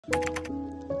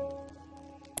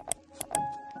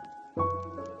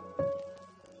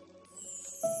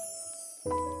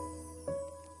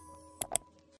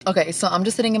Okay, so I'm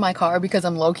just sitting in my car because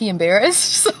I'm low-key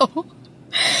embarrassed. So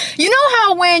you know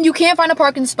how when you can't find a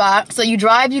parking spot, so you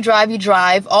drive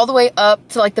all the way up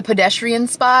to like the pedestrian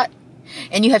spot,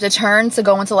 and you have to turn to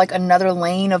go into like another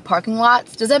lane of parking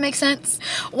lots? Does that make sense?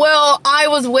 Well, I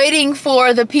was waiting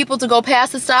for the people to go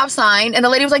past the stop sign, and the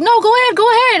lady was like, no,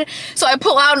 go ahead. So I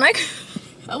pull out and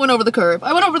I went over the curb.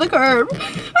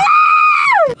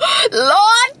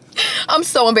 Lord, I'm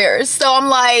so embarrassed. So I'm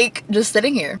like just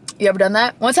sitting here. You ever done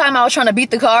that? One time I was trying to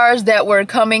beat the cars that were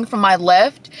coming from my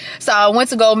left. So I went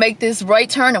to go make this right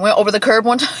turn and went over the curb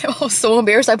one time. I was so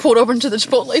embarrassed. I pulled over into the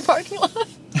Chipotle parking lot.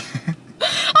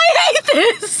 I hate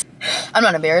this. I'm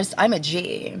not embarrassed. I'm a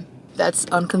G. That's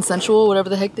unconsensual, whatever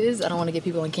the heck it is. I don't want to get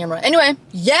people on camera. Anyway,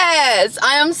 yes,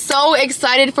 I am so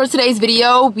excited for today's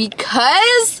video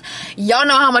because y'all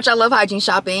know how much I love hygiene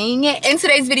shopping. In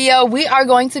today's video, we are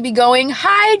going to be going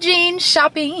hygiene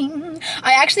shopping.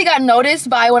 I actually got noticed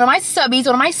by one of my subbies,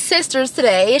 one of my sisters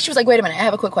today. She was like, wait a minute, I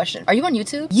have a quick question. Are you on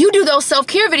YouTube? You do those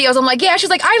self-care videos. I'm like, yeah. She's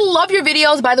like, I love your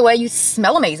videos. By the way, you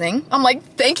smell amazing. I'm like,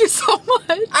 thank you so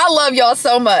much. I love y'all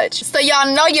so much. So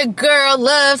y'all know your girl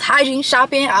loves hygiene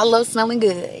shopping. I love smelling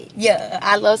good. Yeah,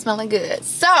 I love smelling good.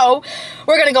 So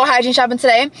we're gonna go hygiene shopping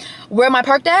today. Where am I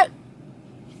parked at?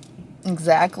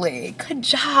 Exactly. Good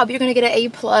job. You're gonna get an A+.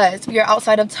 We are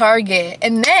outside of Target,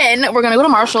 and then we're gonna go to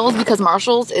Marshall's because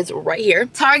Marshall's is right here.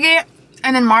 Target,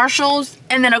 and then Marshall's,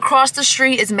 and then across the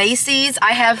street is Macy's.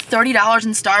 I have $30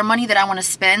 in Star money that I want to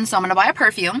spend, so I'm gonna buy a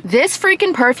perfume. This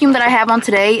freaking perfume that I have on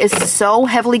today is so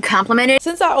heavily complimented.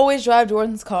 Since I always drive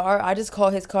Jordan's car, I just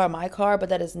call his car my car, but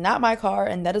that is not my car,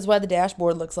 and that is why the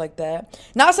dashboard looks like that.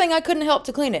 Not saying I couldn't help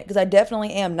to clean it, because I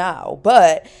definitely am now,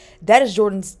 but that is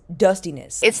Jordan's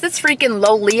dustiness. It's this freaking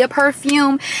Lolita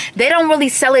perfume. They don't really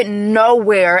sell it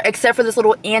nowhere except for this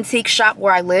little antique shop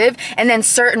where I live, and then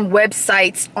certain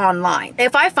websites online.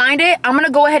 If I find it, I'm gonna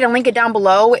go ahead and link it down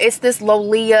below. It's this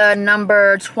Lolita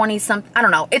number 20 something. I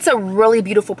don't know. It's a really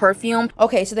beautiful perfume.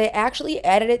 Okay, so they actually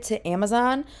added it to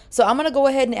Amazon. So I'm gonna go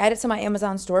ahead and add it to my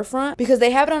Amazon storefront because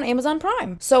they have it on Amazon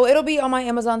Prime. So it'll be on my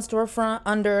Amazon storefront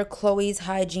under Chloe's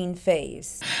Hygiene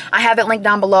Faves. I have it linked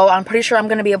down below. I'm pretty sure I'm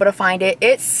gonna be able to find it.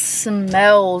 It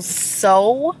smells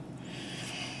so...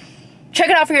 Check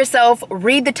it out for yourself.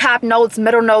 Read the top notes,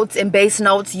 middle notes, and base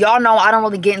notes. Y'all know I don't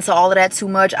really get into all of that too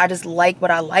much. I just like what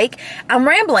I like. I'm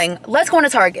rambling. Let's go into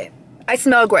Target. I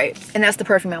smell great, and that's the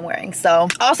perfume I'm wearing. So,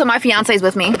 also my fiance is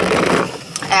with me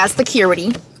as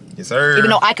security. Yes, sir. Even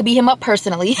though I could beat him up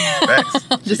personally. Facts.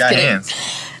 Just kidding. Hands.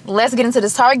 Let's get into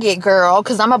this Target, girl,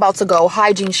 because I'm about to go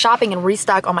hygiene shopping and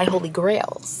restock on my holy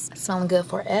grails. Smelling good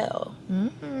for L.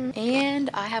 And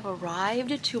I have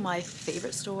arrived to my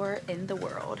favorite store in the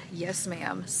world. Yes,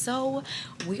 ma'am. So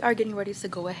we are getting ready to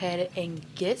go ahead and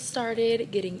get started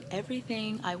getting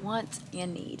everything I want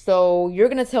and need. So you're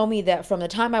gonna tell me that from the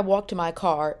time I walked to my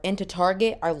car into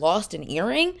Target, I lost an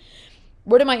earring?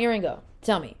 Where did my earring go?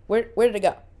 Tell me. Where did it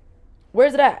go?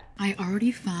 Where's it at? I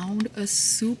already found a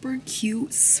super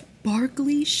cute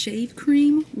sparkly shave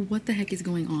cream. What the heck is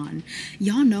going on?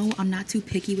 Y'all know I'm not too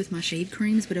picky with my shave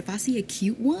creams, but if I see a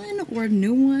cute one or a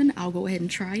new one, I'll go ahead and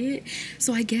try it.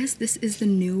 So I guess this is the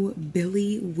new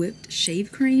Billy whipped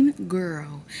shave cream.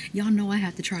 Girl, y'all know I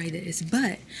have to try this.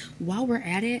 But while we're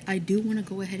at it, I do want to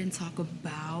go ahead and talk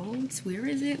about, where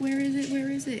is it? Where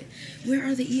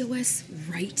are the EOS?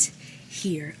 Right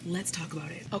here. Let's talk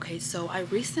about it. Okay, so I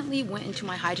recently went into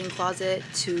my hygiene closet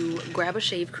to grab a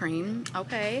shave cream,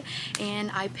 okay,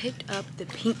 and I picked up the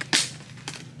pink,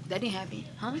 that didn't happen,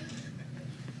 huh?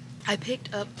 I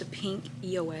picked up the pink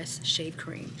EOS shave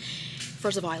cream.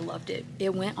 First of all, I loved it.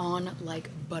 It went on like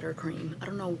buttercream. I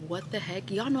don't know what the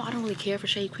heck. Y'all know I don't really care for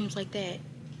shave creams like that.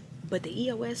 But the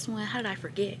EOS one, how did I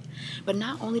forget? But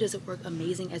not only does it work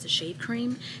amazing as a shave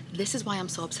cream, this is why I'm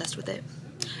so obsessed with it.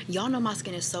 Y'all know my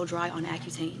skin is so dry on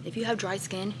Accutane. If you have dry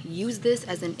skin, use this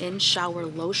as an in-shower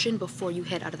lotion before you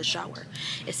head out of the shower.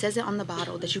 It says it on the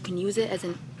bottle that you can use it as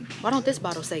an... Why don't this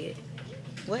bottle say it?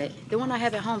 What? The one I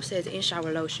have at home says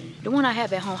in-shower lotion. The one I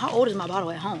have at home, how old is my bottle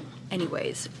at home?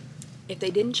 Anyways, if they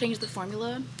didn't change the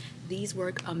formula, these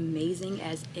work amazing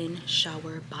as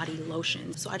in-shower body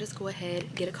lotion. So I just go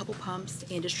ahead, get a couple pumps,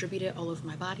 and distribute it all over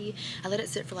my body. I let it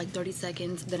sit for like 30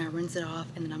 seconds, then I rinse it off,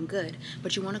 and then I'm good.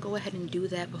 But you want to go ahead and do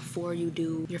that before you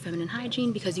do your feminine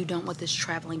hygiene because you don't want this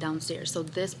traveling downstairs. So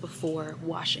this before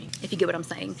washing, if you get what I'm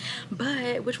saying.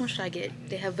 But which one should I get?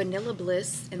 They have Vanilla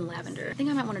Bliss and Lavender. I think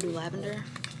I might want to do Lavender.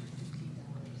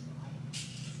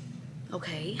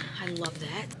 Okay, I love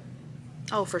that.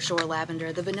 Oh, for sure,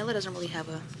 lavender. The vanilla doesn't really have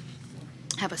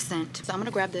a scent. So I'm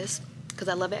gonna grab this because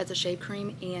I love it as a shave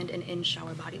cream and an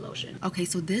in-shower body lotion. Okay,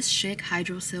 so this Schick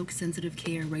Hydro Silk Sensitive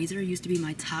Care razor used to be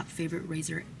my top favorite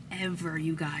razor ever,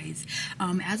 you guys.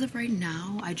 As of right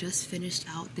now, I just finished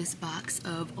out this box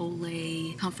of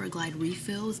Olay Comfort Glide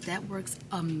refills. That works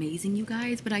amazing, you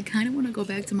guys, but I kind of want to go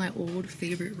back to my old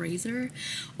favorite razor,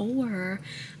 or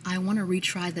I want to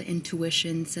retry the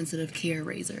Intuition Sensitive Care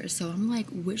razor. So I'm like,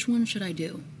 which one should I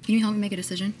do? Can you help me make a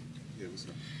decision? Yeah, what's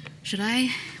up?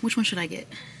 Which one should I get?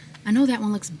 I know that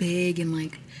one looks big and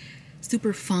like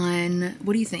super fun.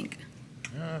 What do you think?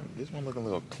 This one look a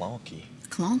little clunky.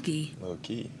 Clunky? Low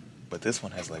key. But this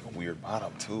one has like a weird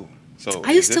bottom too. So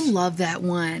I used to love that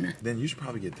one. Then you should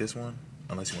probably get this one.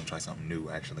 Unless you want to try something new,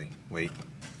 actually. Wait.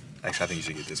 Actually, I think you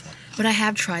should get this one. But I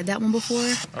have tried that one before.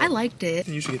 Oh. I liked it.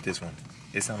 Then you should get this one.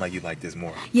 It sounds like you like this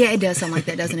more. Yeah, it does sound like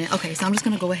that, doesn't it? Okay, so I'm just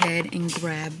going to go ahead and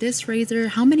grab this razor.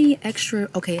 How many extra...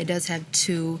 Okay, it does have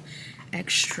 2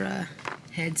 extra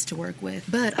heads to work with,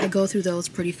 but I go through those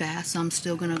pretty fast, so I'm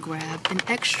still gonna grab an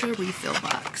extra refill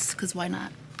box, because why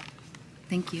not?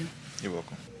 Thank you. You're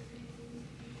welcome.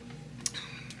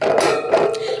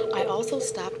 I also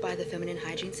stopped by the feminine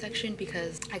hygiene section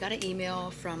because I got an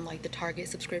email from like the Target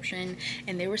subscription,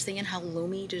 and they were saying how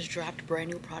Lumi just dropped brand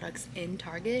new products in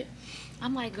Target.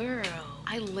 I'm like, girl,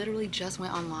 I literally just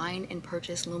went online and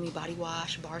purchased Lumi body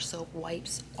wash, bar soap,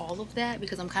 wipes, all of that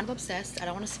because I'm kind of obsessed. I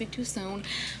don't want to speak too soon,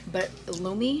 but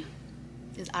Lumi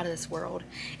is out of this world.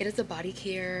 It is a body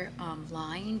care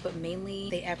line, but mainly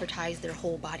they advertise their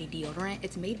whole body deodorant.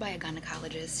 It's made by a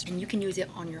gynecologist and you can use it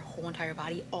on your whole entire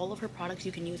body. All of her products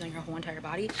you can use on your whole entire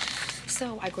body.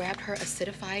 So I grabbed her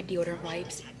acidified deodorant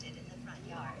wipes.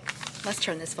 Let's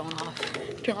turn this phone off.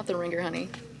 Turn off the ringer, honey.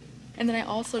 And then I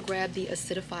also grabbed the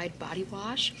acidified body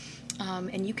wash,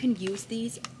 and you can use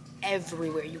these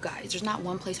everywhere, you guys. There's not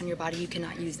one place on your body you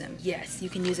cannot use them. Yes, you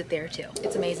can use it there too.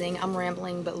 It's amazing. I'm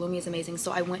rambling, but Lumi is amazing.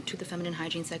 So I went to the feminine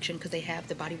hygiene section because they have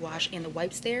the body wash and the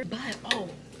wipes there. But oh,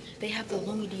 they have the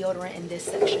Lumi deodorant in this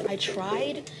section. I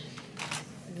tried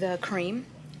the cream.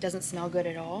 Doesn't smell good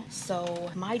at all.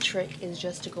 So my trick is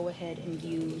just to go ahead and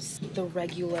use the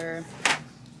regular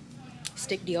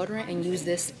stick deodorant and use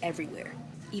this everywhere.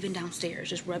 Even downstairs,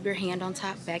 just rub your hand on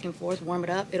top, back and forth, warm it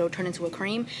up, it'll turn into a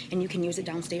cream, and you can use it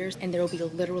downstairs, and there will be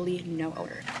literally no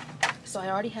odor. So I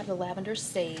already have the lavender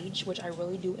sage, which I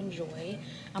really do enjoy.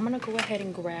 I'm gonna go ahead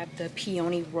and grab the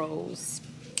peony rose,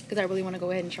 because I really want to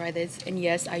go ahead and try this, and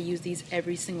yes, I use these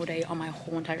every single day on my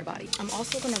whole entire body. I'm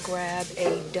also gonna grab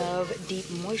a Dove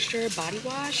Deep Moisture body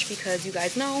wash, because you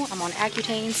guys know I'm on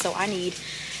Accutane, so I need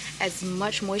as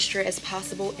much moisture as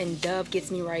possible, and Dove gets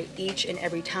me right each and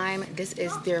every time. This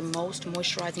is their most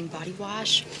moisturizing body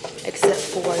wash, except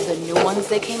for the new ones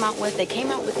they came out with. They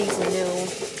came out with these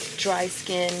new dry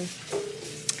skin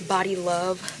Body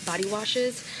Love body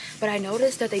washes, but I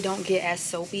noticed that they don't get as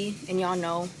soapy, and y'all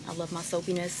know I love my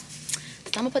soapiness.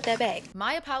 So I'm gonna put that back.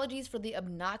 My apologies for the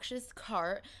obnoxious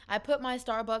cart. I put my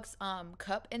Starbucks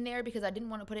cup in there because I didn't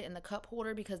want to put it in the cup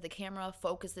holder because the camera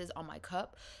focuses on my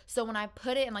cup. So when I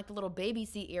put it in like the little baby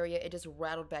seat area, it just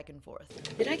rattled back and forth.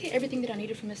 Did I get everything that I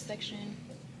needed from this section?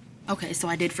 Okay, so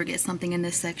I did forget something in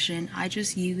this section. I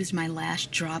just used my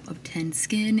last drop of 10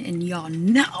 Skin, and y'all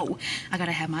know I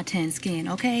gotta have my 10 Skin,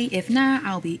 okay? If not,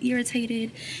 I'll be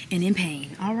irritated and in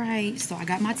pain. All right, so I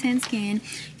got my 10 Skin.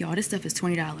 Y'all, this stuff is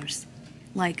 $20.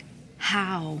 Like,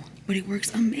 how? But it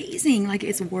works amazing. Like,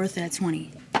 it's worth that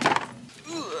 20. Ugh.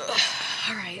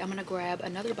 All right, I'm gonna grab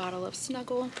another bottle of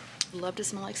Snuggle. Love to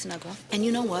smell like Snuggle. And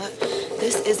you know what?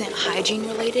 This isn't hygiene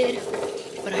related,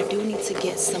 but I do need to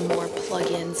get some more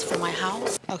plugins for my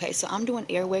house. Okay, so I'm doing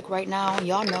Airwick right now.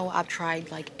 Y'all know I've tried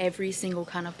like every single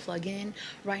kind of plugin.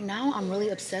 Right now, I'm really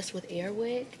obsessed with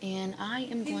Airwick, and I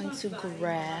am going to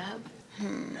grab,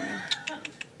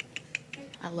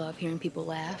 I love hearing people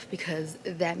laugh because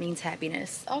that means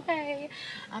happiness. Okay,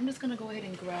 I'm just gonna go ahead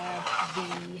and grab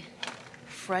the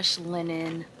Fresh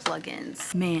Linen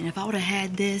plugins. Man, if I would have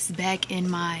had this back in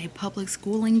my public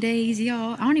schooling days,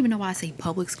 y'all, I don't even know why I say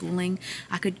public schooling.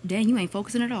 I could, dang, you ain't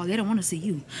focusing at all. They don't want to see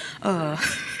you.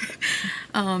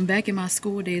 Back in my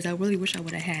school days, I really wish I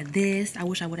would have had this. I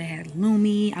wish I would have had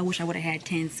Lumi. I wish I would have had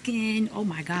 10 Skin. Oh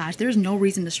my gosh, there's no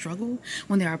reason to struggle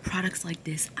when there are products like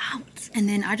this out. And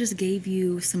then I just gave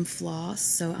you some floss,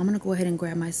 so I'm gonna go ahead and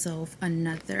grab myself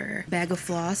another bag of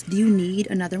floss. Do you need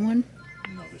another one?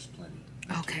 No, there's plenty.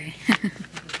 Okay.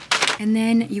 And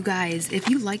then you guys, if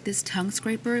you like this tongue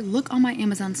scraper, look on my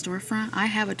Amazon storefront. I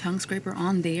have a tongue scraper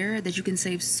on there that you can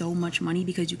save so much money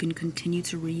because you can continue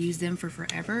to reuse them for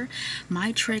forever.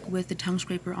 My trick with the tongue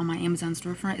scraper on my Amazon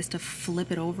storefront is to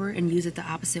flip it over and use it the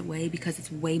opposite way because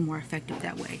it's way more effective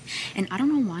that way. And I don't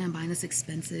know why I'm buying this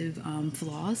expensive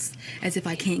floss as if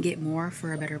I can't get more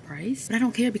for a better price, but I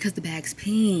don't care because the bag's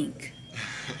pink.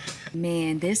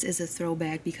 Man, this is a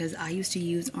throwback because I used to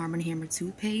use Arm & Hammer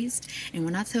toothpaste, and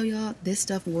when I tell y'all this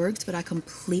stuff works, but I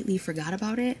completely forgot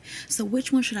about it. So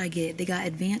which one should I get? They got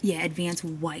advanced, yeah, advanced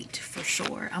white for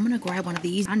sure. I'm gonna grab one of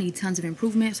these. I need tons of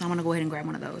improvement, so I'm gonna go ahead and grab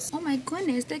one of those. Oh my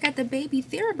goodness, they got the baby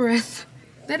TheraBreath.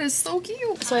 That is so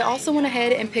cute. So I also went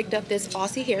ahead and picked up this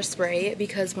Aussie hairspray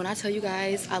because when I tell you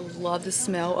guys, I love the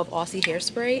smell of Aussie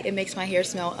hairspray. It makes my hair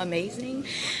smell amazing.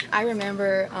 I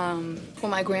remember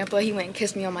when my grandpa, he went and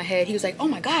kissed me on my head. He was like, oh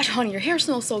my gosh, honey, your hair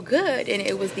smells so good. And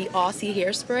it was the Aussie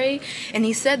hairspray. And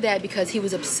he said that because he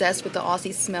was obsessed with the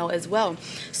Aussie smell as well.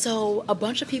 So a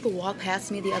bunch of people walked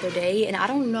past me the other day, and I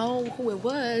don't know who it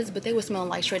was, but they were smelling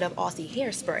like straight up Aussie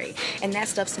hairspray. And that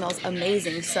stuff smells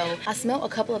amazing. So I smelled a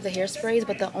couple of the hairsprays,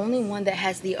 but the only one that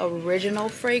has the original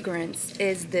fragrance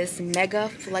is this Mega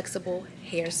Flexible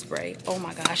Hairspray. Oh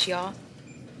my gosh, y'all.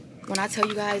 When I tell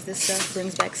you guys this stuff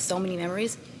brings back so many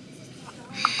memories,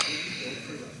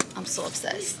 I'm so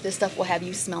obsessed. This stuff will have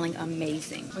you smelling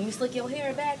amazing. When you slick your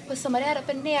hair back, put some of that up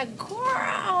in there,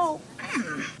 girl.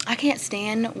 I can't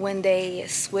stand when they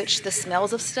switch the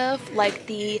smells of stuff, like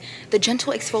the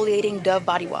gentle exfoliating Dove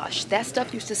body wash. That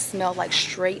stuff used to smell like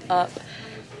straight up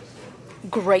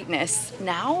greatness.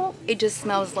 Now it just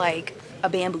smells like a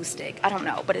bamboo stick. I don't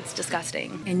know, but it's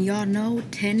disgusting. And y'all know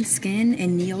Ten Skin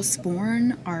and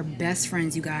Neosporin are best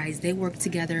friends, you guys. They work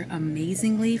together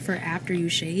amazingly for after you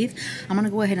shave. I'm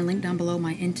gonna go ahead and link down below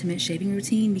my intimate shaving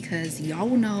routine because y'all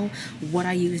will know what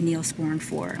I use Neosporin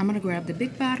for. I'm gonna grab the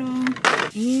big bottle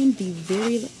and the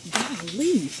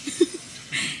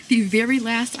very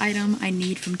last item I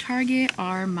need from Target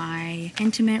are my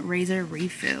Intimate Razor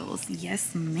refills.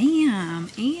 Yes, ma'am.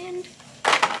 And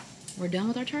we're done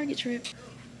with our Target trip.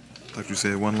 Thought you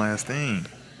said one last thing.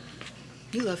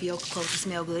 You love your clothes to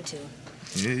smell good too.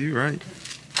 Yeah, you're right.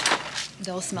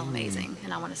 Those smell amazing,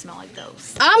 and I want to smell like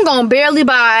those. I'm gonna barely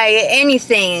buy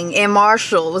anything in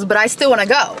Marshalls, but I still want to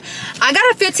go. I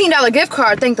got a $15 gift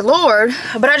card, thank the Lord,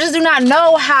 but I just do not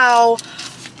know how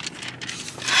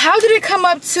did it come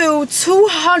up to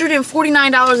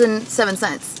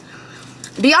 $249.07?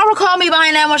 Do y'all recall me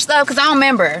buying that much stuff? Because I don't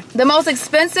remember. The most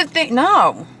expensive thing,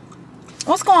 no.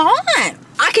 What's going on?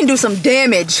 I can do some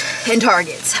damage in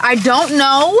Target. I don't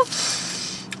know,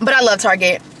 but I love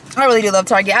Target. I really do love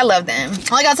Target. I love them.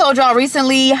 Like I told y'all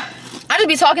recently, I just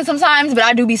be talking sometimes, but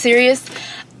I do be serious.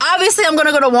 Obviously, I'm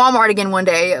gonna go to Walmart again one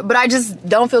day, but I just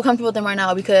don't feel comfortable with them right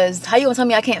now because how you gonna tell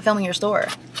me I can't film in your store?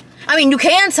 I mean, you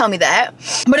can tell me that,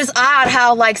 but it's odd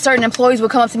how like certain employees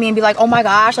would come up to me and be like, oh my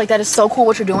gosh, like that is so cool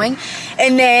what you're doing.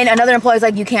 And then another employee's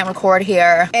like, you can't record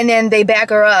here. And then they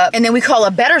back her up. And then we call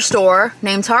a better store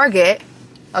named Target.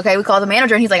 Okay, we call the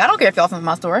manager and he's like, I don't care if y'all film in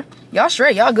my store. Y'all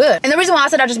straight, y'all good. And the reason why I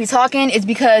said I'd just be talking is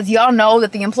because y'all know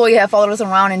that the employee had followed us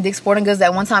around in Dick's Sporting Goods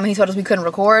that one time and he told us we couldn't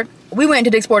record. We went to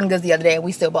Dick's Sporting Goods the other day and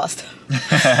we still bust. But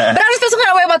I just feel some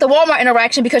kind of way about the Walmart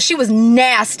interaction because she was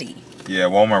nasty. Yeah,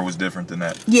 Walmart was different than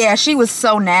that. Yeah, she was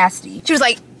so nasty. She was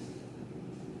like,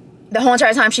 the whole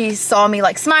entire time she saw me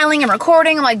like smiling and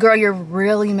recording, I'm like, girl, you're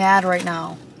really mad right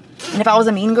now. And if I was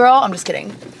a mean girl, I'm just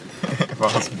kidding.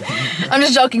 I'm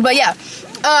just joking, but yeah.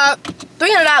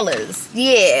 $300.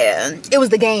 Yeah, it was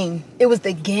the game. It was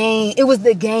the game. It was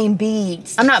the game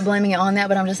beads. I'm not blaming it on that,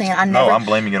 but I'm just saying No, I'm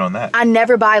blaming it on that. I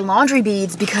never buy laundry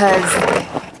beads because,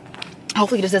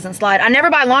 hopefully this doesn't slide. I never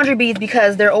buy laundry beads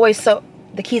because they're always so,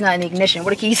 the key's not in the ignition.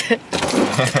 What are keys?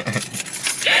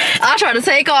 I tried to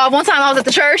take off. One time I was at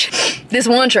the church, this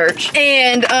one church,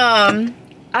 and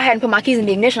I hadn't put my keys in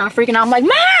the ignition. I'm freaking out. I'm like,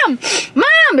 Mom!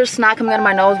 Mom! There's snot coming out of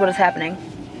my nose. What is happening?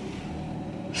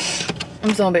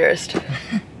 I'm so embarrassed.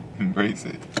 Embrace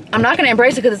it. I'm not gonna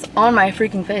embrace it because it's on my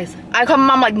freaking face. I call my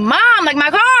mom like, Mom, like my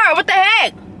car, what the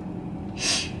heck?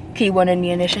 Key wasn't in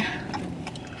the ignition.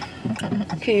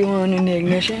 Key wasn't in the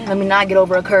ignition. Let me not get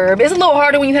over a curb. It's a little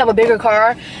harder when you have a bigger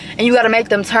car and you gotta make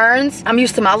them turns. I'm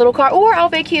used to my little car. Oh, her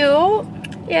outfit cute.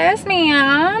 Yes,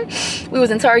 ma'am. We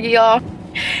was in Target, y'all.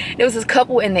 There was this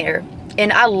couple in there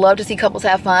And I love to see couples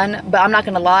have fun, but I'm not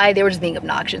gonna lie, they were just being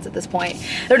obnoxious at this point.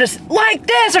 They're just like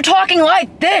this, they're talking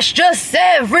like this, just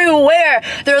everywhere.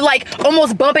 They're like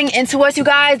almost bumping into us, you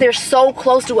guys. They're so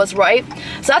close to us, right?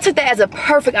 So I took that as a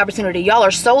perfect opportunity. Y'all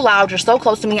are so loud, you're so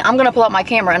close to me. I'm gonna pull out my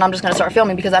camera and I'm just gonna start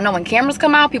filming because I know when cameras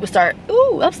come out, people start,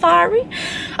 ooh, I'm sorry.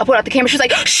 I put out the camera, she's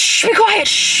like, shh, be quiet,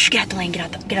 shh, get out the lane, get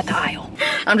out the aisle.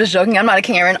 I'm just joking, I'm not a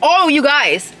Karen. Oh, you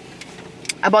guys,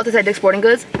 I bought this at Dick's Sporting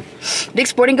Goods. Dick's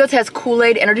Sporting Goods has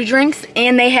Kool-Aid energy drinks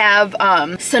and they have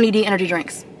Sunny D energy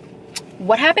drinks.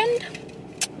 What happened?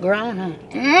 Girl, I don't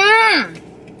know.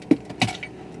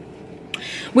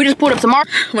 We just pulled up to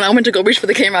Marshalls. When I went to go reach for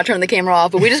the camera, I turned the camera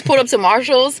off. But we just pulled up to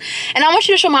Marshalls. And I want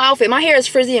you to show my outfit. My hair is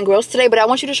frizzy and gross today, but I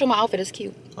want you to show my outfit. It's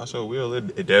cute. I sure will.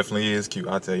 It definitely is cute.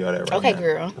 I'll tell y'all that right now. Okay,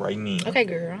 girl. Right now. Okay,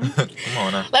 girl. Come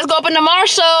on now. Let's go up into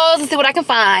Marshalls and see what I can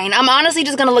find. I'm honestly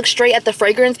just going to look straight at the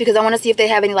fragrance because I want to see if they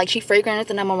have any like cheap fragrance.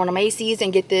 And I'm going to run to Macy's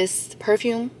and get this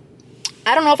perfume.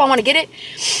 I don't know if I want to get it.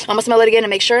 I'm going to smell it again to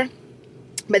make sure.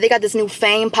 But they got this new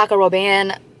Fame Paco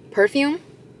Rabanne perfume.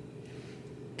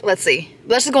 Let's see.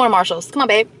 Let's just go into Marshalls. Come on,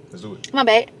 babe. Let's do it. Come on,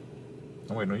 babe.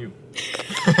 I'm waiting on you.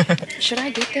 Should I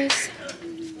get this?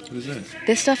 What is that?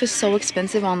 This stuff is so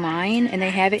expensive online, and they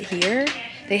have it here.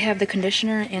 They have the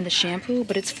conditioner and the shampoo,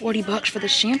 but it's 40 bucks for the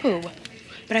shampoo.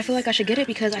 But I feel like I should get it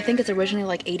because I think it's originally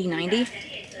like 80, 90.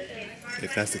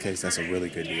 If that's the case, that's a really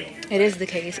good deal. It is the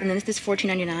case. And then this is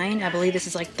 $14.99. I believe this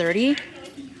is like 30.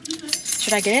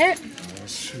 Should I get it? Oh,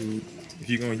 shoot. If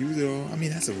you're going to use it all, I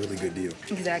mean, that's a really good deal.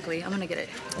 Exactly. I'm going to get it.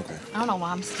 Okay. I don't know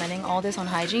why I'm spending all this on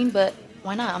hygiene, but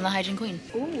why not? I'm the hygiene queen.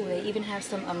 Ooh, they even have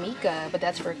some Amica, but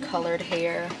that's for colored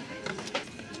hair.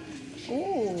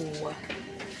 Ooh.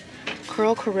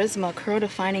 Curl Charisma Curl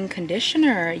Defining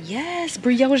Conditioner. Yes,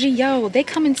 Briogeo. They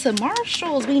come into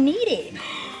Marshalls. We need it.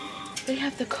 They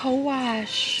have the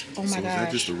co-wash. Oh my gosh. Is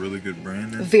that just a really good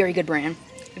brand then? Very good brand.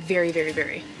 Very, very,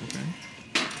 very.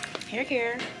 Okay. Hair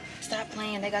care. Stop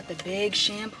playing. They got the big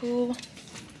shampoo.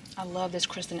 I love this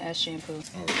Kristen S shampoo.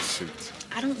 Oh, shoot.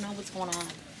 I don't know what's going on.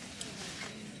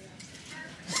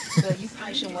 But you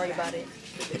probably shouldn't worry about it.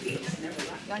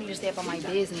 Y'all need to stay up on my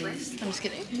business. I'm just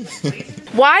kidding.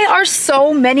 Why are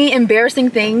so many embarrassing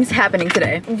things happening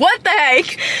today? What the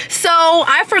heck? So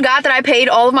I forgot that I paid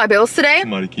all of my bills today.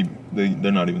 Somebody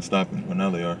they're not even stopping. Well, now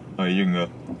they are. All right, you can go.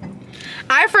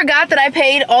 I forgot that I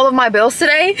paid all of my bills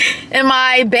today, and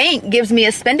my bank gives me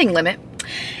a spending limit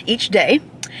each day.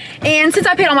 And since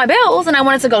I paid all my bills and I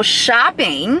wanted to go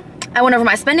shopping, I went over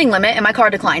my spending limit and my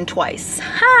card declined twice.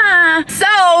 Huh. So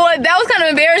that was kind of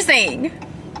embarrassing.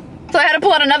 So I had to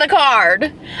pull out another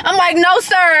card. I'm like, no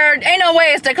sir, ain't no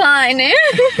way it's declining.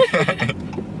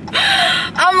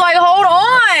 I'm like, hold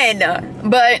on.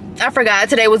 But I forgot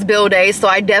today was bill day, so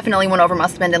I definitely went over my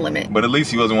spending limit. But at least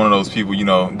he wasn't one of those people, you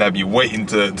know, that be waiting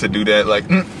to do that, like,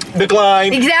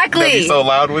 decline. Exactly. That be so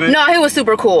loud with it. No, he was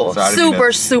super cool.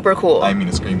 So super cool. I didn't mean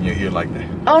to scream in your ear like that.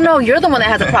 Oh no, you're the one that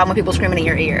has a problem with people screaming in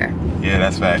your ear. Yeah,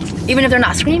 that's facts. Even if they're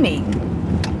not screaming.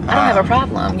 I don't have a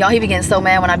problem. Y'all, he be getting so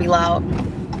mad when I be loud.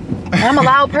 And I'm a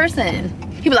loud person.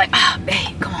 He be like,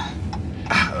 babe, come on.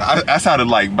 I sounded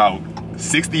like about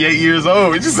 68 years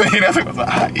old. You saying that? I was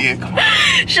like, yeah, come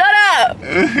on. Shut up.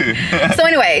 So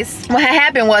anyways, what had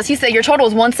happened was he said, your total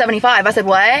was 175. I said,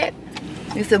 what?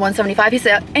 He said 175. He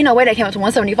said, ain't no way that came up to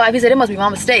 175. He said, it must be my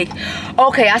mistake.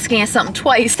 Okay, I scanned something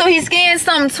twice. So he scanned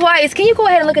something twice. Can you go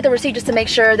ahead and look at the receipt just to make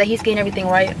sure that he scanned everything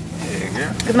right?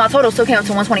 Yeah. Because my total still came up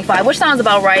to 125, which sounds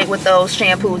about right with those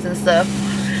shampoos and stuff.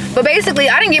 But basically,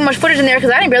 I didn't get much footage in there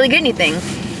because I didn't barely get anything.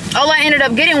 All I ended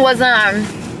up getting was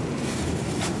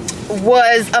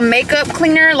a makeup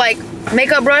cleaner, like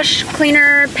makeup brush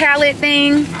cleaner palette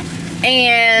thing.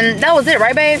 And that was it,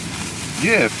 right, babe?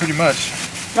 Yeah, pretty much.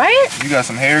 Right? You got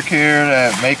some hair care,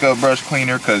 that makeup brush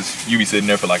cleaner, because you be sitting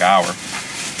there for like an hour.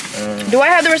 Do I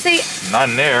have the receipt? Not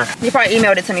in there. You probably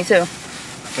emailed it to me too.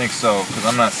 I think so, because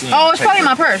I'm not seeing Oh, it's probably in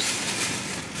my purse.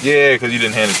 Yeah, because you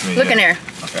didn't hand it to me. Look in there.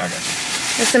 Okay, I got you.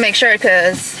 Just to make sure,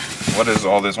 because... What is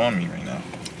all this on me right now?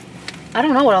 I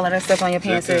don't know what all of that stuff on your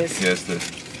pants is. Yes,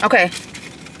 this. Okay.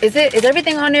 Is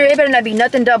everything on there? It better not be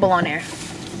nothing double on there.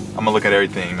 I'm gonna look at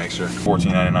everything, make sure.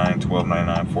 $14.99,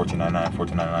 $12.99, $14.99,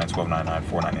 $14.99, $12.99,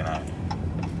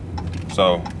 $4.99.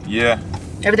 So, yeah.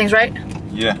 Everything's right?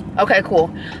 Yeah. Okay,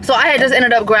 cool. So I had just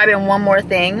ended up grabbing one more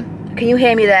thing. Can you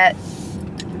hand me that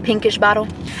pinkish bottle?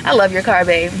 I love your car,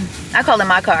 babe. I call it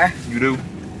my car. You do?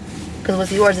 Because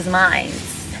what's yours is mine.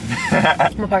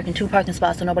 I'm gonna park in 2 parking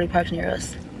spots so nobody parks near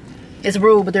us. It's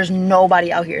rude, but there's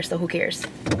nobody out here, so who cares?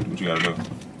 What you gotta do?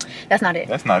 That's not it.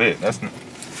 That's not it. Am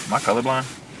I colorblind?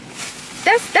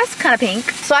 that's kind of pink.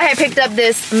 So I had picked up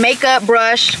this makeup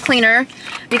brush cleaner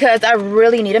because I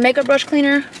really need a makeup brush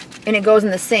cleaner, and it goes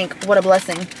in the sink. What a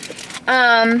blessing.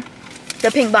 The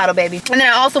pink bottle, baby. And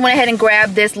then I also went ahead and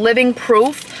grabbed this Living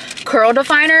Proof curl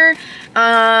definer.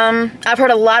 I've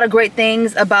heard a lot of great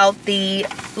things about the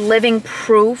Living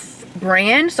Proof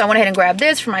brand, so I went ahead and grabbed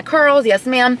this for my curls. Yes,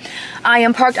 ma'am. I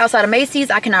am parked outside of Macy's.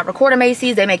 I cannot record a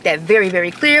Macy's. They make that very,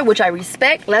 very clear, which I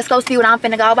respect. Let's go see what I'm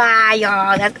finna go buy,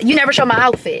 y'all. You never show my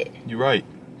outfit. You're right.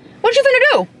 What you finna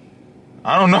do?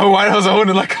 I don't know why I was holding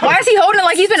it like. Why is he holding it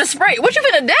like he's finna spray? What you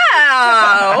finna do?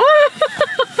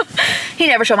 He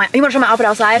never showed my. You wanna show my outfit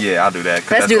outside? Yeah, I'll do that.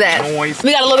 Let's do that.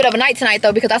 We got a little bit of a night tonight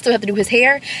though, because I still have to do his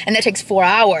hair, and that takes 4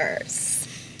 hours.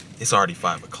 It's already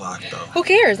 5 o'clock though. Who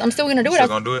cares? I'm still gonna do it. Still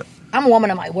gonna do it? I'm a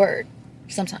woman of my word.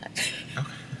 Sometimes. Okay.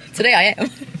 Today I am.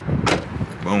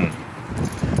 Boom.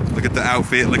 Look at the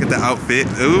outfit. Look at the outfit.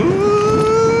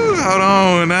 Ooh, hold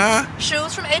on now.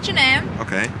 Shoes from H&M.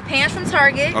 Okay. Pants from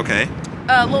Target. Okay.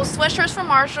 Little sweatshirts from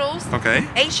Marshalls. Okay.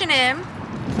 H&M.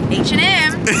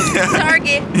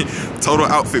 Target. Total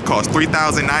outfit cost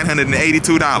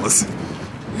 $3,982.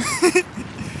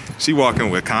 She walking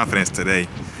with confidence today.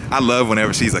 I love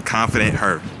whenever she's a confident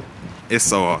her. It's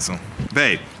so awesome.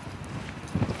 Babe.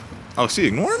 Oh, she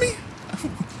ignoring me?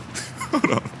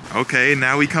 Hold on. Okay,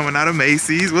 now we coming out of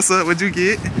Macy's. What's up? What'd you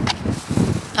get?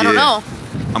 I don't know.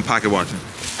 I'm pocket watching.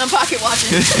 I'm pocket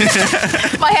watching.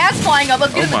 My hat's flying up.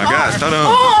 Let's get in the car. Oh my gosh, hold on.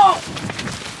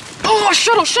 Oh,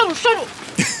 shuttle.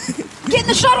 Get in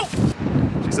the shuttle.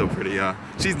 She's so pretty, y'all.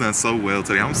 She's done so well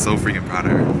today. I'm so freaking proud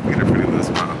of her. Look at her pretty little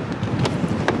smile.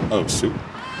 Oh, shoot.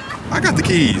 I got the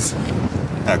keys.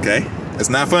 Okay, it's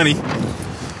not funny.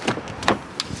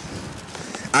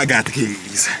 I got the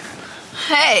keys.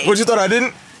 Hey. What, you thought I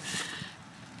didn't?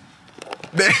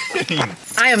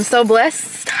 I am so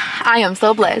blessed. I am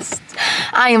so blessed.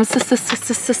 I am so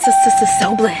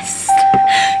blessed.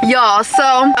 Y'all,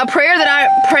 so a prayer that I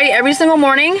pray every single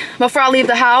morning before I leave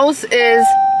the house is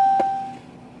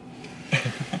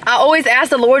I always ask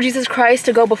the Lord Jesus Christ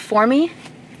to go before me.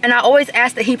 And I always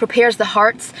ask that he prepares the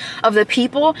hearts of the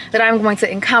people that I'm going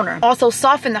to encounter. Also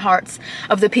soften the hearts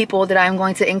of the people that I'm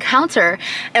going to encounter.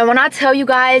 And when I tell you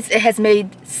guys, it has made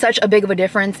such a big of a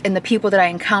difference in the people that I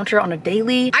encounter on a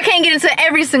daily. I can't get into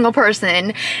every single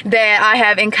person that I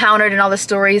have encountered and all the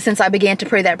stories since I began to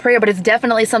pray that prayer, but it's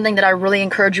definitely something that I really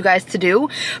encourage you guys to do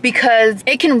because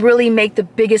it can really make the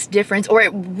biggest difference, or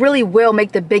it really will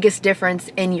make the biggest difference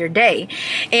in your day.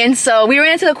 And so we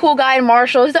ran into the cool guy in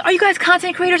Marshall. He's like, "Are you guys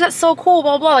content creators? That's so cool,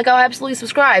 blah, blah." Like, I'll absolutely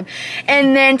subscribe.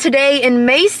 And then today in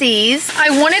Macy's, I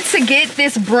wanted to get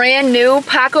this brand new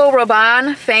Paco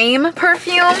Rabanne Fame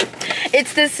perfume.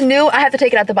 It's this new, I have to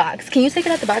take it out the box. Can you take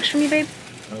it out the box for me, babe?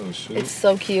 Oh, shoot. It's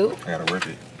so cute. I gotta rip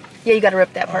it. Yeah, you gotta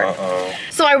rip that part. Uh-oh.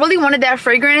 So I really wanted that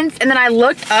fragrance, and then I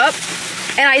looked up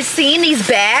and I seen these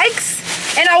bags,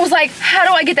 and I was like, how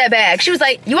do I get that bag? She was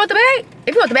like, you want the bag?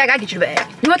 If you want the bag, I'll get you the bag.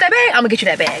 You want that bag? I'm gonna get you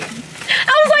that bag.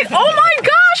 I was like, oh my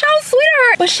gosh, how sweet of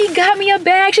her. But she got me a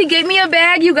bag. She gave me a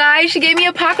bag, you guys. She gave me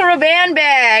a Paco Rabanne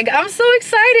bag. I'm so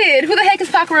excited. Who the heck is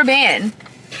Paco Rabanne?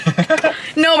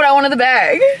 No, but I wanted the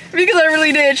bag because I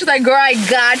really did. She's like, girl, I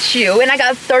got you. And I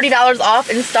got $30 off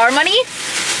in Star Money.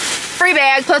 Free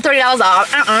bag plus $30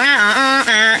 off.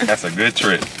 That's a good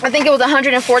trick. I think it was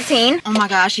 114. Oh my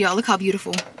gosh, y'all, look how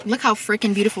beautiful. Look how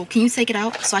freaking beautiful. Can you take it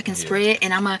out so I can spray it?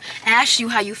 And I'm gonna ask you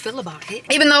how you feel about it.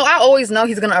 Even though I always know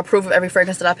he's gonna approve of every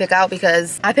fragrance that I pick out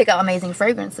because I pick out amazing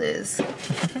fragrances.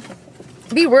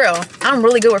 Be real, I'm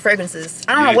really good with fragrances.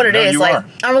 I don't know what it is. Like,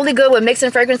 I'm really good with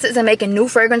mixing fragrances and making new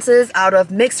fragrances out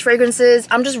of mixed fragrances.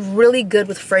 I'm just really good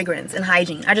with fragrance and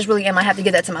hygiene. I just really am. I have to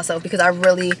give that to myself because I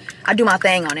do my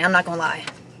thing on it. I'm not gonna lie.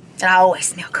 And I always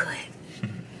smell good.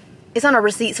 It's on a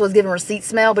receipt, so it's giving receipt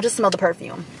smell, but just smell the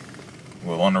perfume.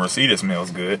 Well, on the receipt, it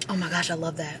smells good. Oh my gosh, I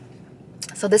love that.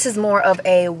 So this is more of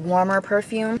a warmer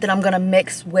perfume that I'm gonna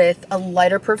mix with a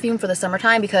lighter perfume for the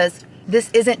summertime because this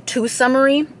isn't too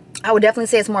summery. I would definitely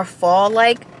say it's more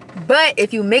fall-like, but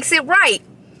if you mix it right,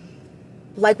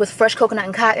 like with fresh coconut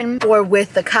and cotton, or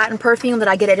with the cotton perfume that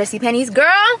I get at JCPenney's,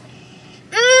 girl,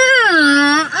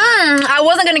 I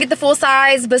wasn't gonna get the full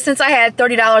size, but since I had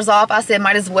 $30 off, I said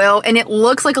might as well, and it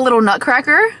looks like a little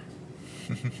nutcracker.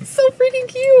 So freaking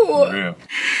cute. For real.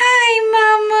 Hi,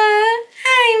 Mama.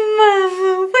 Hi,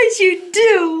 Mama. What you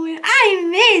doing? I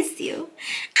miss you.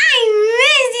 I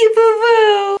miss you,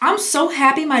 boo-boo. I'm so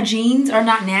happy my jeans are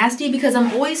not nasty because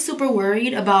I'm always super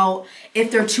worried about if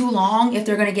they're too long, if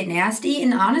they're gonna get nasty.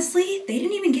 And honestly, they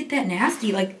didn't even get that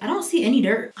nasty. Like, I don't see any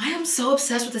dirt. I am so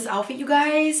obsessed with this outfit, you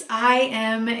guys. I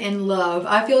am in love.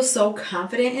 I feel so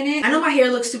confident in it. I know my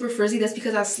hair looks super frizzy. That's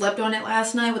because I slept on it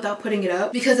last night without putting it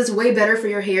up, because it's way better for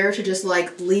your hair to just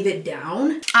like leave it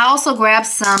down. I also grabbed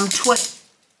some of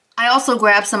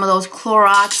those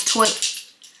Clorox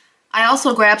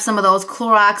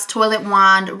toilet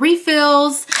wand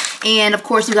refills. And of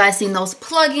course, you guys seen those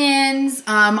plugins.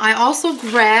 I also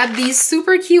grabbed these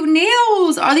super cute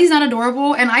nails. Are these not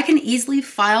adorable? And I can easily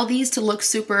file these to look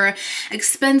super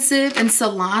expensive and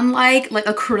salon-like, like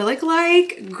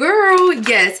acrylic-like. Girl,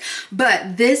 yes.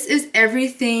 But this is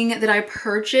everything that I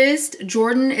purchased.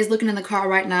 Jordan is looking in the car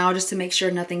right now just to make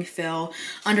sure nothing fell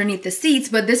underneath the seats.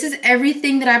 But this is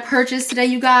everything that I purchased today,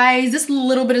 you guys. This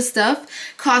little bit of stuff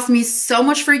cost me so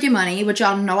much freaking money, but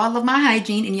y'all know I love my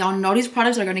hygiene and y'all know these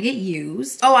products are gonna get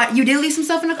used. Oh, you did leave some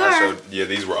stuff in the car? Yeah,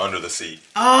 these were under the seat.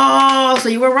 Oh, so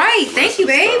you were right. Thank you,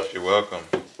 babe. You're welcome.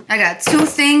 I got 2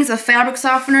 things of fabric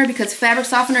softener because fabric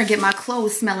softener get my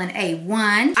clothes smelling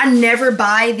A1. I never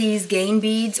buy these gain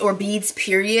beads or beads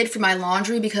period for my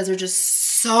laundry because they're just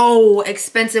so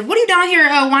expensive. What are you down here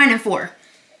whining for?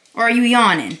 Or are you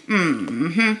yawning? Oh,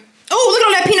 look at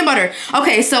all that peanut butter.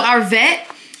 Okay, so our vet,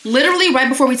 literally right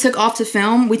before we took off to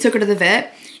film, we took her to the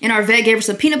vet. And our vet gave her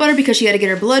some peanut butter because she had to get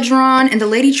her blood drawn. And the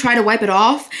lady tried to wipe it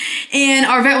off. And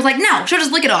our vet was like, no, she'll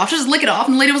just lick it off. She'll just lick it off.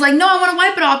 And the lady was like, no, I want to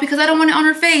wipe it off because I don't want it on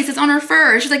her face. It's on her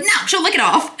fur. She's like, no, she'll lick it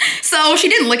off. So she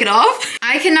didn't lick it off.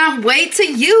 I cannot wait to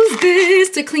use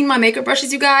this to clean my makeup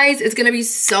brushes, you guys. It's going to be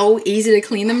so easy to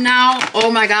clean them now.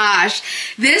 Oh my gosh.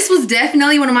 This was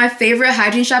definitely one of my favorite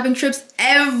hygiene shopping trips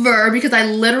ever because I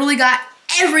literally got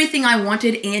everything I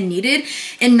wanted and needed,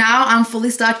 and now I'm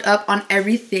fully stocked up on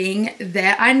everything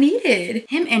that I needed.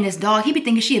 Him and his dog, he be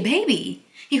thinking she a baby.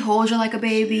 He holds her like a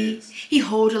baby. He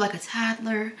holds her like a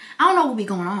toddler. I don't know what be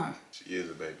going on. She is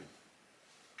a baby.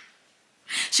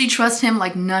 She trusts him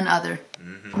like none other.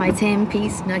 My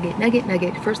 10-piece nugget.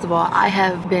 First of all, I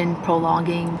have been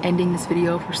prolonging ending this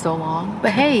video for so long,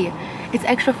 but hey, it's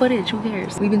extra footage, who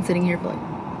cares? We've been sitting here for like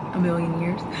a million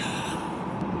years.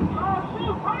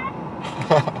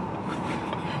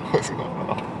 What's going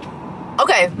on?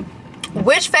 Okay,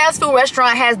 which fast food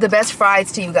restaurant has the best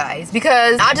fries to you guys?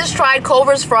 Because I just tried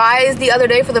Culver's fries the other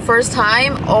day for the first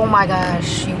time. Oh my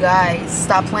gosh, you guys,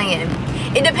 stop playing.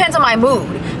 It depends on my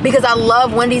mood because I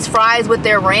love Wendy's fries with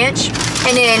their ranch,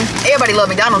 and then everybody love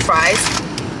McDonald's fries,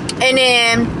 and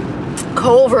then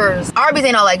Culver's. Arby's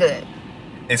ain't all that good.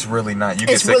 It's really not. You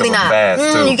get sick of them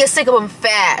fast, too. You get sick of them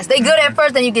fast. They good at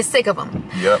first, then you get sick of them.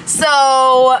 Yep.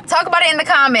 So, talk about it in the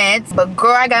comments. But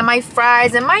girl, I got my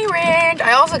fries and my ranch.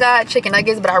 I also got chicken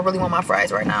nuggets, but I really want my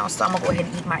fries right now. So, I'm going to go ahead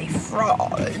and eat my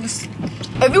fries.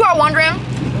 If you are wondering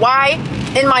why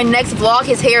in my next vlog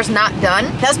his hair's not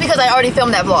done, that's because I already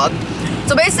filmed that vlog.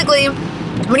 So, basically,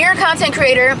 when you're a content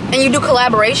creator and you do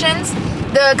collaborations,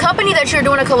 the company that you're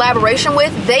doing a collaboration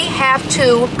with, they have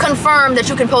to confirm that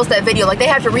you can post that video. Like, they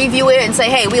have to review it and say,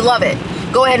 hey, we love it.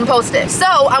 Go ahead and post it. So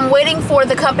I'm waiting for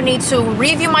the company to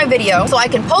review my video so I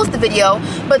can post the video,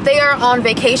 but they are on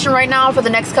vacation right now for the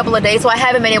next couple of days, so I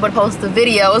haven't been able to post the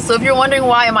video. So if you're wondering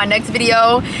why in my next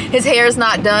video his hair is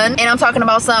not done and I'm talking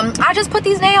about I just put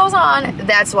these nails on,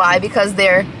 that's why, because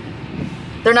they're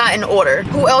not in order.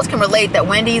 Who else can relate that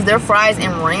Wendy's, their fries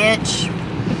and ranch?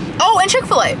 Oh, and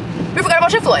Chick-fil-A. We forgot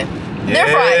about Chick-fil-A. Their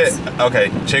fries.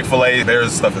 Okay, Chick-fil-A, their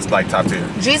stuff is like top tier.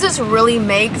 Jesus really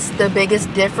makes the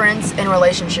biggest difference in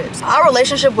relationships. Our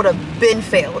relationship would have been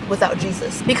failed without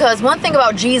Jesus. Because one thing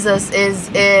about Jesus is,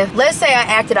 if, let's say I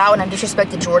acted out and I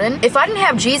disrespected Jordan, if I didn't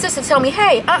have Jesus to tell me,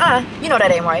 hey, you know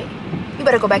that ain't right. You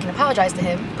better go back and apologize to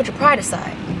him. Put your pride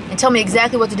aside and tell me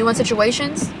exactly what to do in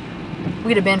situations,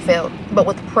 we'd have been failed. But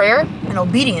with prayer and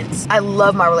obedience, I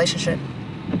love my relationship.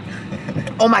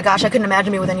 Oh my gosh, I couldn't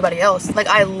imagine me with anybody else. Like,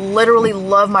 I literally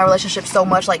love my relationship so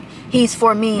much. Like, he's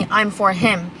for me, I'm for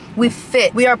him. We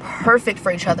fit. We are perfect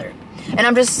for each other. And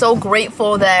I'm just so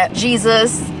grateful that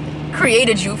Jesus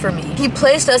created you for me. He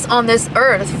placed us on this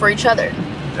earth for each other.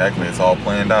 Exactly, it's all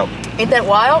planned out. Ain't that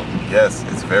wild? Yes,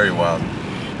 it's very wild.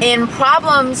 And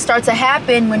problems start to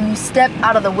happen when you step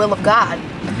out of the will of God.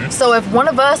 So if one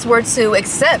of us were to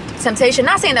accept temptation,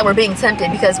 not saying that we're being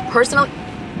tempted, because personally,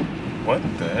 what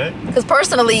the heck? because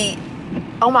personally,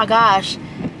 oh my gosh,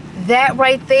 that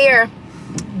right there,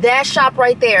 that shop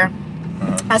right there,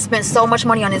 I spent so much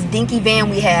money on this dinky van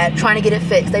we had trying to get it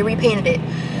fixed. They repainted it.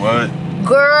 What?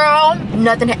 Girl,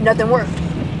 nothing worked.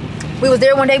 We was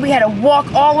there one day. We had to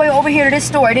walk all the way over here to this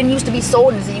store. It didn't used to be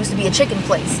Solden's. It used to be a chicken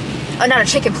place. Not a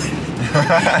chicken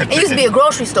place. It used to be a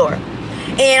grocery store.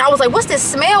 And I was like, what's this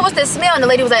smell? What's this smell? And the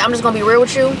lady was like, I'm just going to be real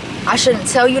with you. I shouldn't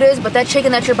tell you this, but that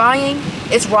chicken that you're buying,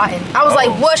 it's rotten. I was like,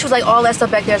 what? She was like, all that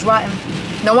stuff back there is rotten.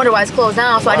 No wonder why it's closed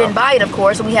down. So I didn't buy it, of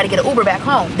course, and we had to get an Uber back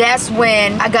home. That's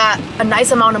when I got a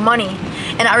nice amount of money.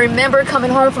 And I remember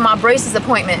coming home from my braces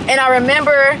appointment. And I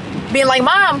remember being like,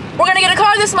 Mom, we're going to get a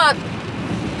car this month.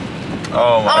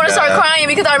 Oh my God. I'm going to start crying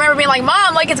because I remember being like,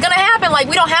 Mom, like, it's going to happen. Like,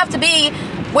 we don't have to be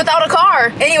without a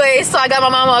car. Anyways, so I got my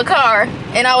mama a car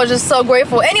and I was just so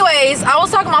grateful. Anyways, I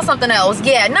was talking about something else.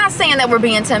 Yeah, not saying that we're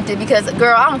being tempted because,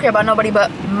 girl, I don't care about nobody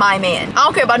but my man. I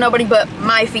don't care about nobody but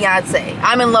my fiance.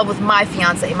 I'm in love with my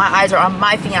fiance. My eyes are on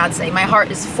my fiance. My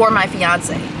heart is for my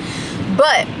fiance.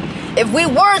 But if we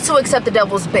were to accept the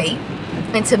devil's bait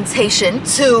and temptation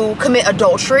to commit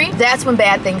adultery, that's when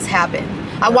bad things happen.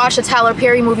 I watched a Tyler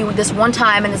Perry movie with this one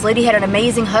time, and this lady had an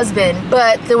amazing husband,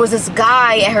 but there was this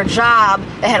guy at her job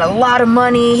that had a lot of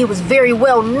money. He was very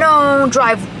well known,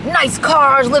 drive nice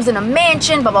cars, lives in a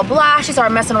mansion, blah, blah, blah. She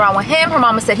started messing around with him. Her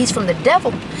mama said, he's from the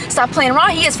devil. Stop playing around.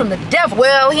 He is from the devil.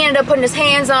 Well, he ended up putting his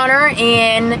hands on her,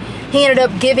 and he ended up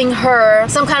giving her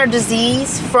some kind of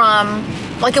disease from,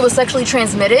 like, it was sexually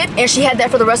transmitted, and she had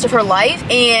that for the rest of her life,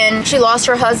 and she lost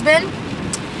her husband.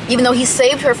 Even though he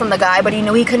saved her from the guy, but he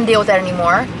knew he couldn't deal with that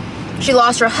anymore. She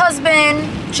lost her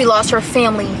husband. She lost her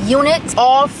family unit.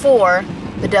 All for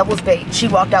the devil's bait. She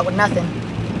walked out with nothing.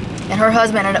 And her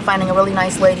husband ended up finding a really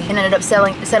nice lady and ended up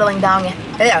settling down,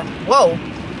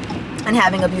 and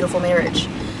having a beautiful marriage.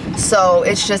 So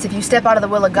it's just, if you step out of the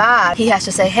will of God, he has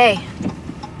to say, hey,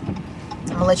 I'm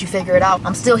gonna let you figure it out.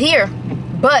 I'm still here,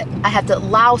 but I have to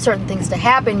allow certain things to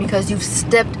happen because you've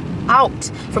stepped out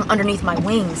from underneath my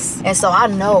wings. And so I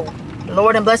know the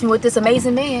Lord done blessed me with this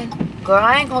amazing man. Girl,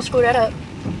 I ain't gonna screw that up.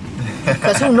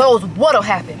 Because who knows what'll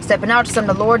happen. Stepping out to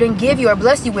something the Lord didn't give you or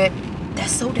bless you with,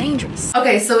 that's so dangerous.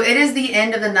 Okay, so it is the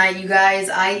end of the night, you guys.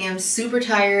 I am super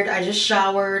tired. I just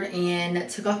showered and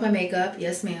took off my makeup.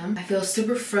 Yes, ma'am. I feel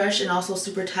super fresh and also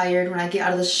super tired when I get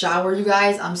out of the shower, you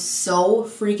guys. I'm so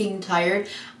freaking tired.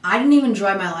 I didn't even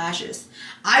dry my lashes.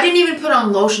 I didn't even put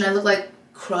on lotion. I look like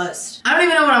crust. I don't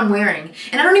even know what I'm wearing.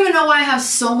 And I don't even know why I have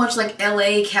so much like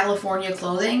LA, California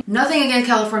clothing. Nothing against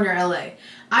California or LA.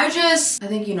 I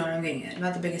think you know what I'm getting at. I'm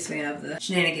not the biggest fan of the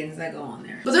shenanigans that go on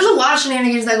there. But there's a lot of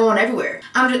shenanigans that go on everywhere.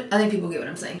 I think people get what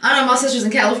I'm saying. I know my sisters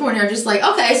in California are just like,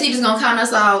 okay, so you just gonna count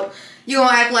us out. You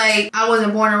gonna act like I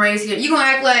wasn't born and raised here. You gonna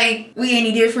act like we ain't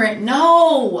any different.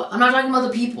 No, I'm not talking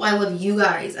about the people. I love you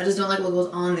guys. I just don't like what goes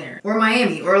on there. Or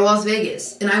Miami, or Las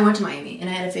Vegas. And I went to Miami and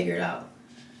I had to figure it out.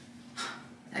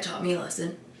 That taught me a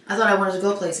lesson. I thought I wanted to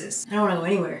go places. I don't want to go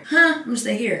anywhere. I'm gonna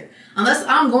stay here. Unless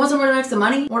I'm going somewhere to make some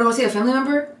money, or to go see a family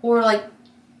member, or like,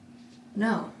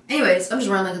 no. Anyways, I'm just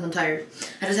running because I'm tired.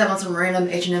 I just have on some random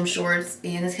H&M shorts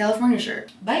and this California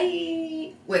shirt.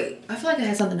 Bye. Wait, I feel like I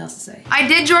had something else to say. I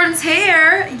did Jordan's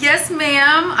hair. Yes,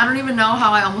 ma'am. I don't even know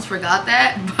how I almost forgot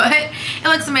that, but it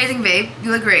looks amazing, babe.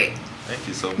 You look great. Thank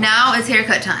you so much. Now it's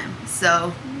haircut time.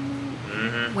 So,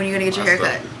 when are you gonna get your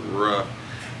haircut? Rough.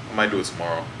 I might do it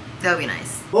tomorrow. That would be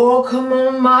nice. Oh, come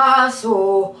on, my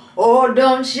soul. Oh,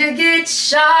 don't you get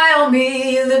shy on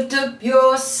me. Lift up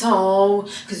your song.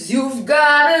 'Cause you've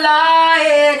got a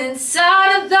lion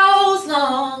inside of those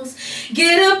lungs.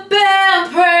 Get up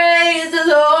and pray.